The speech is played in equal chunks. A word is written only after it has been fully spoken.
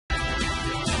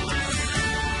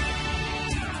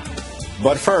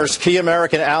But first, key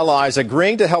American allies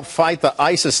agreeing to help fight the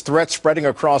ISIS threat spreading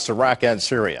across Iraq and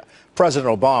Syria.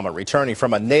 President Obama returning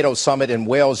from a NATO summit in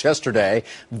Wales yesterday,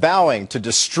 vowing to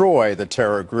destroy the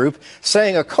terror group,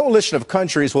 saying a coalition of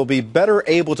countries will be better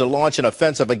able to launch an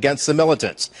offensive against the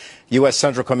militants. U.S.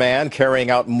 Central Command carrying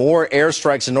out more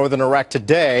airstrikes in northern Iraq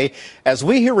today, as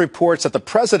we hear reports that the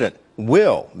president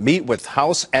will meet with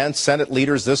House and Senate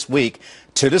leaders this week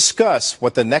to discuss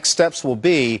what the next steps will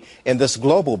be in this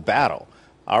global battle.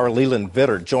 Our Leland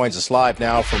Vitter joins us live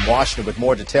now from Washington with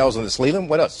more details on this. Leland,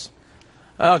 with us.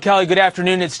 Kelly, good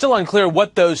afternoon. It's still unclear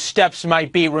what those steps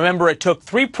might be. Remember, it took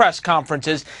 3 press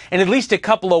conferences and at least a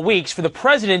couple of weeks for the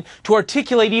president to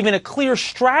articulate even a clear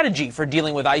strategy for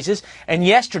dealing with ISIS. And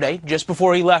yesterday, just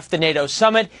before he left the NATO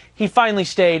summit, he finally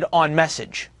stayed on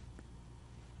message.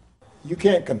 You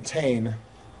can't contain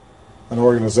an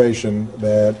organization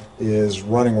that is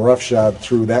running roughshod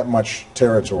through that much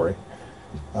territory,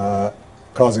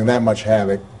 causing that much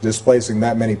havoc, displacing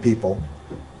that many people,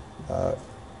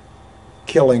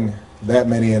 killing that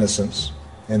many innocents,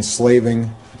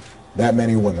 enslaving that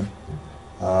many women.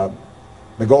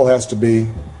 The goal has to be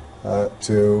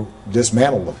to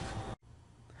dismantle them.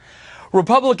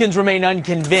 Republicans remain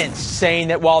unconvinced, saying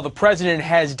that while the president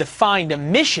has defined a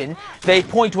mission, they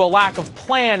point to a lack of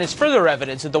plan as further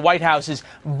evidence that the White House is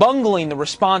bungling the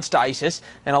response to ISIS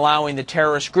and allowing the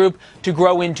terrorist group to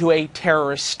grow into a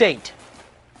terrorist state.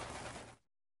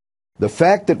 The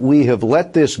fact that we have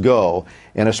let this go,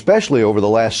 and especially over the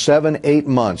last 7-8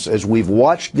 months, as we've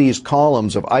watched these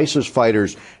columns of ISIS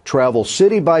fighters travel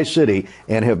city by city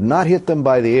and have not hit them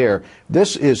by the air,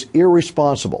 this is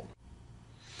irresponsible.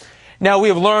 Now, we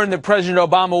have learned that President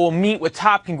Obama will meet with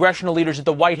top congressional leaders at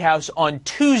the White House on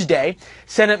Tuesday.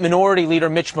 Senate Minority Leader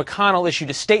Mitch McConnell issued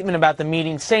a statement about the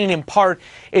meeting, saying in part,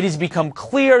 it has become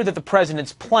clear that the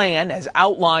president's plan, as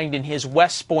outlined in his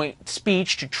West Point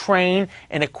speech, to train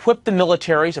and equip the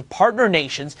militaries of partner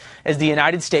nations as the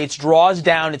United States draws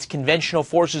down its conventional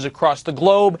forces across the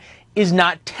globe, is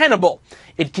not tenable.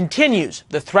 It continues.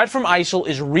 The threat from ISIL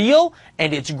is real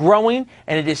and it's growing,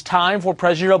 and it is time for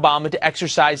President Obama to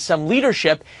exercise some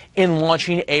leadership in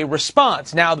launching a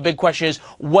response. Now, the big question is,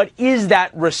 what is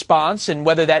that response, and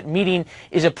whether that meeting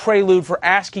is a prelude for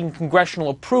asking congressional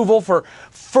approval for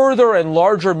further and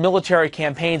larger military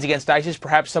campaigns against ISIS,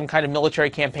 perhaps some kind of military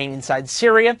campaign inside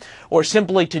Syria, or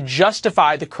simply to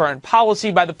justify the current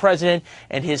policy by the president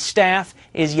and his staff,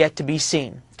 is yet to be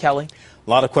seen. Kelly? A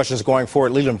lot of questions going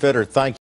forward. Leland Vitter, thank you.